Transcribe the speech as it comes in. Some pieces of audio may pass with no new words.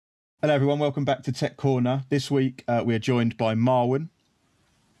Hello everyone, welcome back to Tech Corner. This week we are joined by Marwan.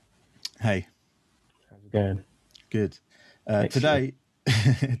 Hey. How's it going? Good.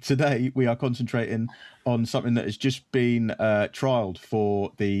 Today we are concentrating on something that has just been trialed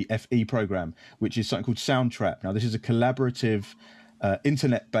for the FE program, which is something called Soundtrap. Now this is a collaborative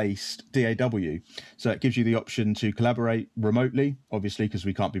internet-based DAW, so it gives you the option to collaborate remotely, obviously because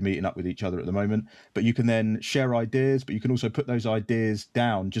we can't be meeting up with each other at the moment, but you can then share ideas, but you can also put those ideas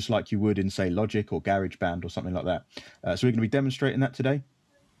down just like you would in, say, Logic or GarageBand or something like that. So we're going to be demonstrating that today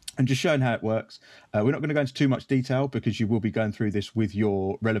and just showing how it works. We're not going to go into too much detail because you will be going through this with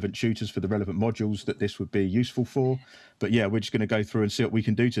your relevant tutors for the relevant modules that this would be useful for. But yeah, we're just going to go through and see what we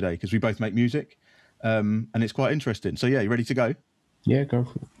can do today because we both make music and it's quite interesting. So yeah, you ready to go? Yeah, go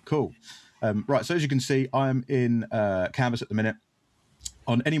for it. Cool. Right, so as you can see, I'm in Canvas at the minute.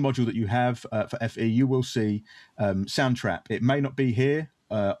 On any module that you have for FE, you will see Soundtrap. It may not be here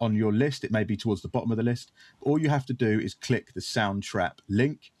on your list. It may be towards the bottom of the list. All you have to do is click the Soundtrap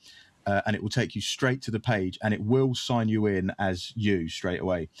link and it will take you straight to the page and it will sign you in as you straight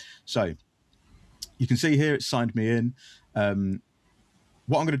away. So you can see here it's signed me in. What I'm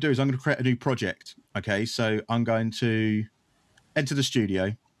going to do is I'm going to create a new project. Okay, so I'm going to enter the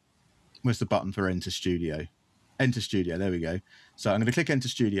studio. Where's the button for enter studio? Enter studio, there we go. So I'm going to click enter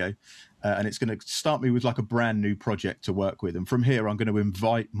studio and it's going to start me with like a brand new project to work with. And from here, I'm going to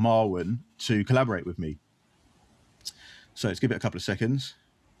invite Marwan to collaborate with me. So let's give it a couple of seconds.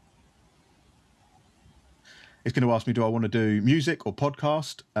 It's going to ask me, do I want to do music or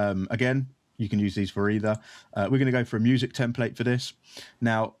podcast? Again, you can use these for either. We're going to go for a music template for this.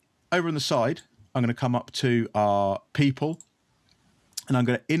 Now, over on the side, I'm going to come up to our people and I'm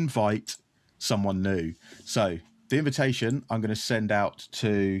going to invite someone new. So the invitation I'm going to send out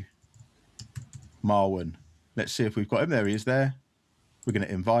to Marwan. Let's see if we've got him. There he is there. We're going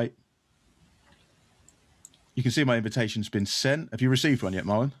to invite. You can see my invitation's been sent. Have you received one yet,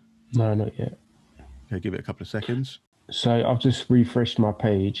 Marwan? No, not yet. Okay, give it a couple of seconds. So I've just refreshed my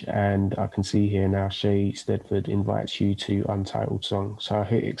page and I can see here now Shea Stedford invites you to Untitled Song. So I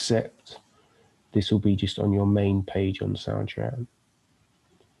hit accept. This will be just on your main page on Soundtrap.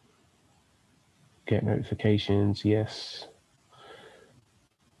 Get notifications, yes.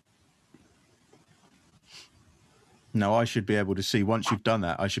 Now I should be able to see, once you've done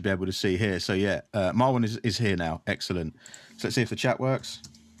that, I should be able to see here. So yeah, Marwan is here now. Excellent. So let's see if the chat works.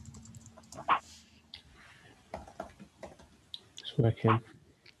 It's working.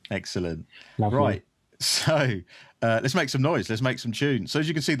 Excellent. Lovely. Right. So let's make some noise. Let's make some tunes. So as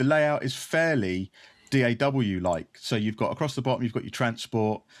you can see, the layout is fairly DAW-like. So you've got across the bottom, you've got your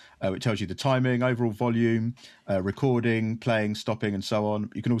transport, which tells you the timing, overall volume, recording, playing, stopping, and so on.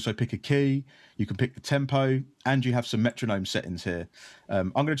 You can also pick a key. You can pick the tempo, and you have some metronome settings here.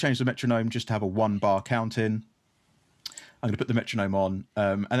 I'm going to change the metronome just to have a 1-bar count in. I'm going to put the metronome on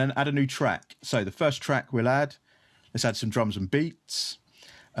and then add a new track. So the first track we'll add, let's add some drums and beats.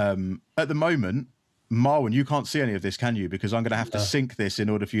 At the moment, Marwan, you can't see any of this, can you? Because I'm going to have to sync this in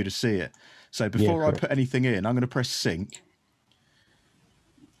order for you to see it. So before I put anything in, I'm going to press sync.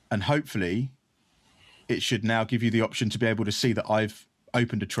 And hopefully it should now give you the option to be able to see that I've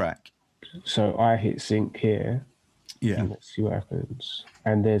opened a track. So I hit sync here. Yeah. And let's see what happens.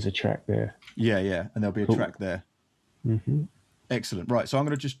 And there's a track there. Yeah, yeah. And there'll be a track there. Mm-hmm. Excellent. Right. So I'm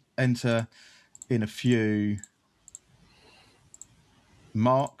going to just enter in a few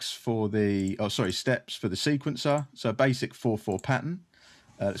marks for the, steps for the sequencer. So a basic 4/4 pattern.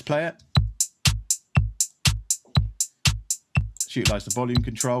 Let's play it. Let's utilize the volume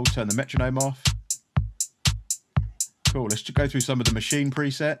control, turn the metronome off. Cool. Let's go through some of the machine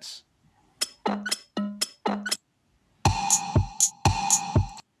presets.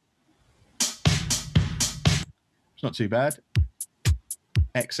 It's not too bad.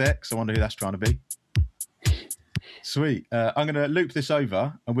 XX, I wonder who that's trying to be. Sweet. I'm going to loop this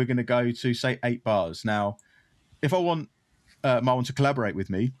over and we're going to go to, say, 8 bars. Now, if I want Marwan to collaborate with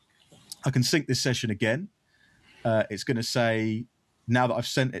me, I can sync this session again. It's going to say, now that I've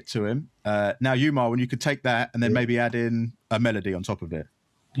sent it to him, now you, Marwan, you could take that and then maybe add in a melody on top of it.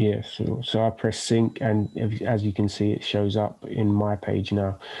 Yeah, so I press sync and as you can see, it shows up in my page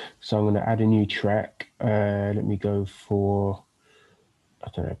now. So I'm going to add a new track. Let me go for, I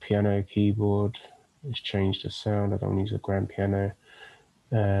don't know, piano, keyboard. Let's change the sound. I don't use a grand piano.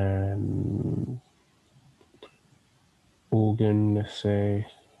 Organ, let's say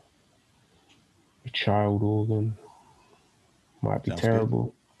a child organ. Might be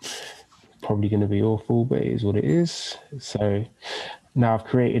terrible. Good. Probably going to be awful, but it is what it is. So now I've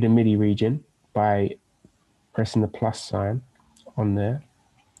created a MIDI region by pressing the plus sign on there.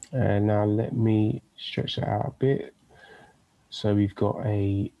 And now let me stretch that out a bit. So we've got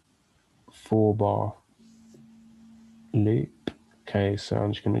a 4-bar loop. Okay, so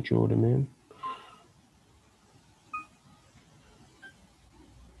I'm just going to draw them in.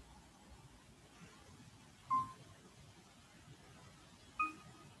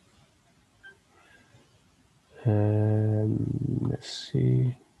 Let's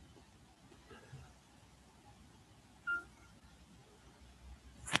see.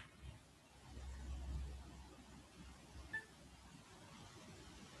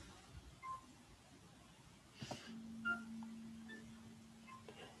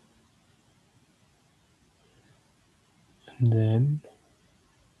 And then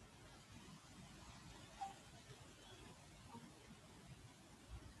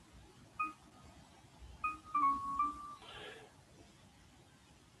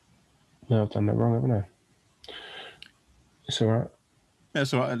no, I've done that wrong, haven't I? It's all right.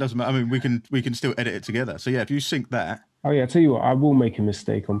 That's all right. It doesn't matter. I mean, we can still edit it together. So yeah, if you sync that. Oh yeah, I tell you what, I will make a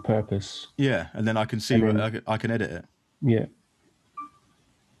mistake on purpose. Yeah, and then I can see where I can edit it. Yeah.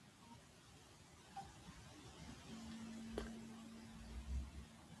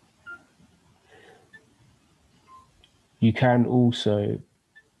 You can also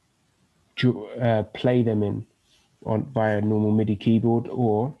play them in via a normal MIDI keyboard,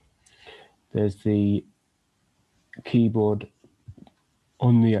 or there's the keyboard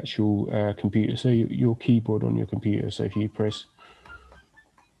on the actual computer. So your keyboard on your computer. So if you press,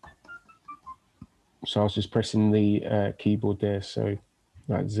 so I was just pressing the keyboard there. So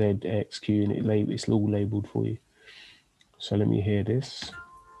like Z, X, Q, and it's all labeled for you. So let me hear this.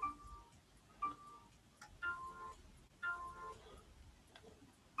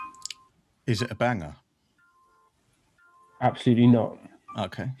 Is it a banger? Absolutely not.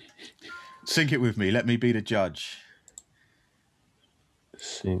 Okay. Sync it with me. Let me be the judge.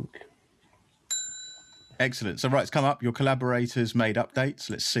 Sync. Excellent. So right, it's come up. Your collaborators made updates.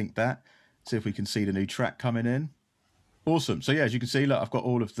 Let's sync that. See if we can see the new track coming in. Awesome. So yeah, as you can see, look, I've got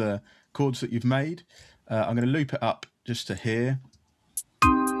all of the chords that you've made. I'm going to loop it up just to here.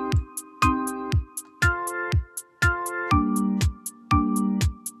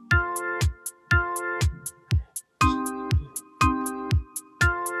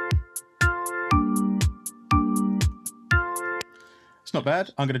 It's not bad.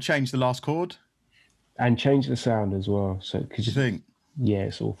 I'm going to change the last chord. And change the sound as well. So could you think? Yeah,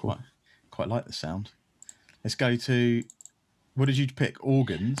 it's awful. Quite like the sound. Let's go to, what did you pick?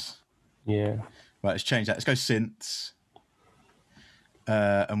 Organs. Yeah. Right, let's change that. Let's go synths.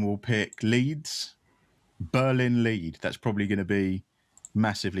 And we'll pick leads. Berlin lead. That's probably going to be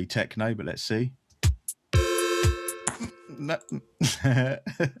massively techno, but let's see. No.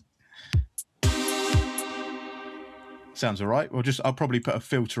 Sounds all right. I'll probably put a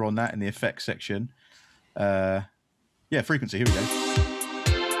filter on that in the effects section. Yeah, frequency. Here we go.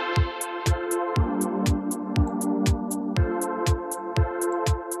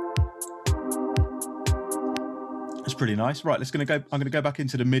 That's pretty nice. Right, I'm going to go back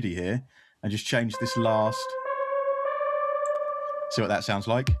into the MIDI here and just change this last. See what that sounds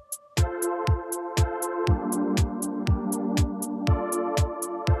like.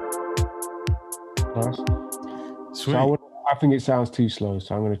 Nice. Sweet. So I think it sounds too slow,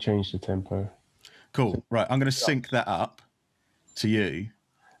 so I'm going to change the tempo. Cool. Right, I'm going to sync that up to you.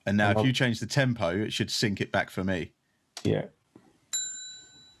 And now if you change the tempo, it should sync it back for me. Yeah.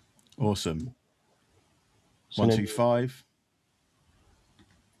 Awesome. So 1, 2, 5.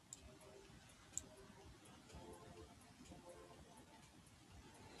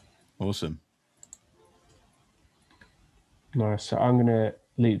 Awesome. Nice. So I'm going to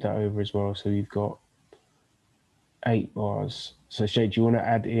loop that over as well. So we've got 8 bars. So Shea, do you want to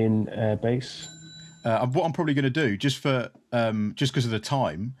add in bass? What I'm probably going to do, just because of the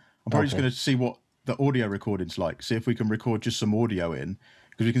time, I'm probably just going to see what the audio recording's like. See if we can record just some audio in,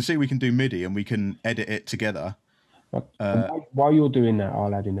 because we can see we can do MIDI and we can edit it together. While you're doing that,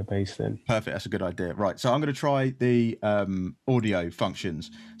 I'll add in the bass then. Perfect. That's a good idea. Right. So I'm going to try the audio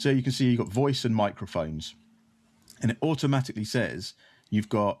functions. So you can see you've got voice and microphones, and it automatically says you've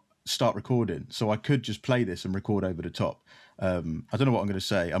got start recording. So I could just play this and record over the top. I don't know what I'm going to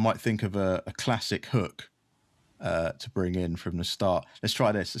say. I might think of a classic hook to bring in from the start. Let's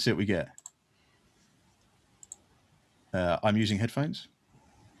try this. Let's see what we get. I'm using headphones.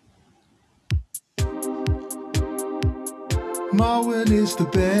 Marwan is the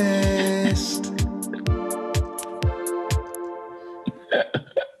best.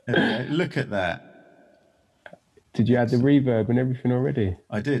 Look at that. Did you add the reverb and everything already?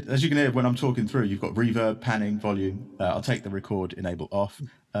 I did. As you can hear when I'm talking through, you've got reverb, panning, volume. I'll take the record enable off.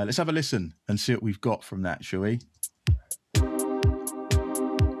 Let's have a listen and see what we've got from that, shall we?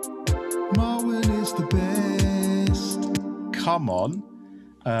 Marwan is the best. Come on.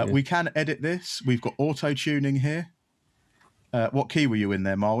 We can edit this. We've got auto tuning here. What key were you in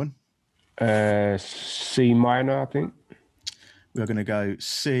there, Marwan? C minor, I think. We're going to go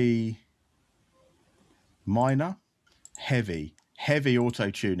C minor, heavy auto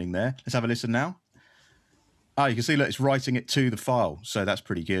tuning there. Let's have a listen now. Oh, you can see, look, it's writing it to the file. So that's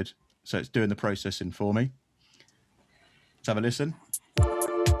pretty good. So it's doing the processing for me. Let's have a listen.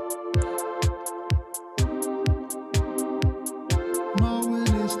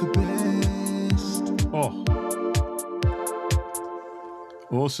 Marwan is the best. Oh.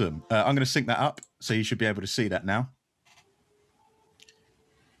 Awesome. I'm going to sync that up. So you should be able to see that now.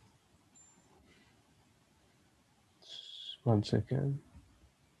 One second.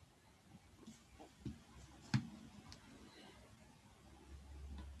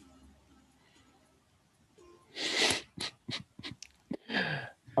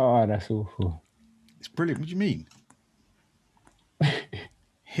 Oh, that's awful. It's brilliant. What do you mean?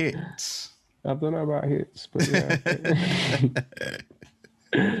 Hits. I don't know about hits, but yeah.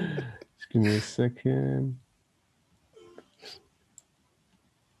 Just give me a second.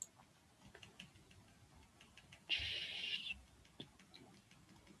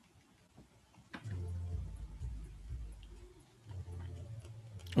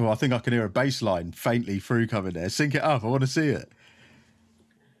 Oh, I think I can hear a bass line faintly through coming there. Sync it up. I want to see it.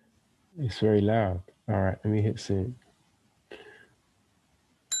 It's very loud. All right, let me hit sync.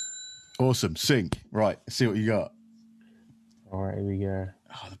 Awesome. Sync. Right. Let's see what you got. All right, here we go.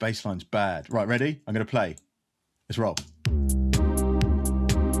 Oh, the bass line's bad. Right, ready? I'm going to play. Let's roll.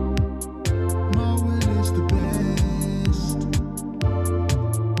 Marwan is the best.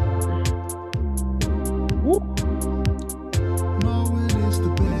 Woo. Marwan is the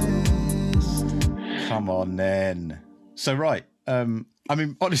best. Come on, then. So, right. I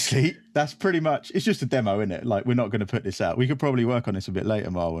mean, honestly, that's pretty much, it's just a demo, isn't it? Like, we're not going to put this out. We could probably work on this a bit later,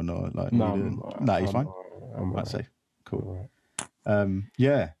 Marwan, or like, no, you're fine. I'm That's safe. Cool. Right.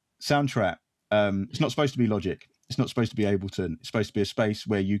 Yeah, Soundtrap. It's not supposed to be Logic. It's not supposed to be Ableton. It's supposed to be a space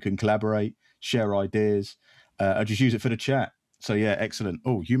where you can collaborate, share ideas, and just use it for the chat. So yeah, excellent.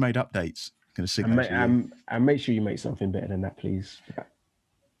 Oh, you made updates. Going to sync and make sure you make something better than that, please.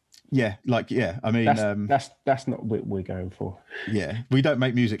 Yeah, I mean, that's not what we're going for. Yeah, we don't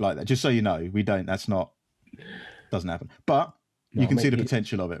make music like that. Just so you know, we don't. That's not, doesn't happen. But you can see the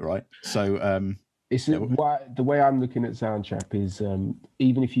potential of it, right? So it's the way I'm looking at Soundtrap is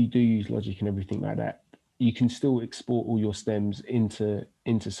even if you do use Logic and everything like that, you can still export all your stems into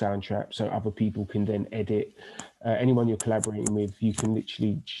Soundtrap, so other people can then edit. Anyone you're collaborating with, you can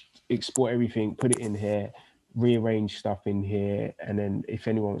literally export everything, put it in here, rearrange stuff in here, and then if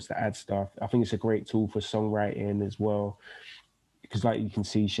anyone wants to add stuff, I think it's a great tool for songwriting as well, because like you can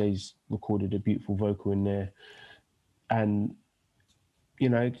see, Shea's recorded a beautiful vocal in there, and you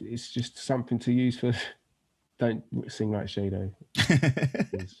know, it's just something to use for. Don't sing like Shea though.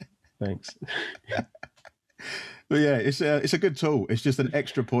 Thanks. But yeah, it's a good tool. It's just an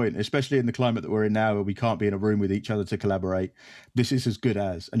extra point, especially in the climate that we're in now, where we can't be in a room with each other to collaborate. This is as good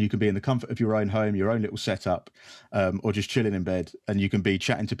as, and you can be in the comfort of your own home, your own little setup, or just chilling in bed, and you can be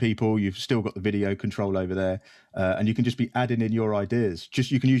chatting to people. You've still got the video control over there, and you can just be adding in your ideas.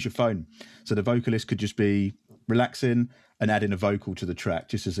 You can use your phone. So the vocalist could just be relaxing and adding a vocal to the track,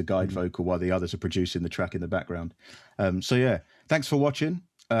 just as a guide vocal, while the others are producing the track in the background. So yeah, thanks for watching,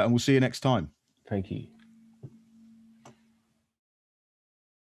 and we'll see you next time. Thank you.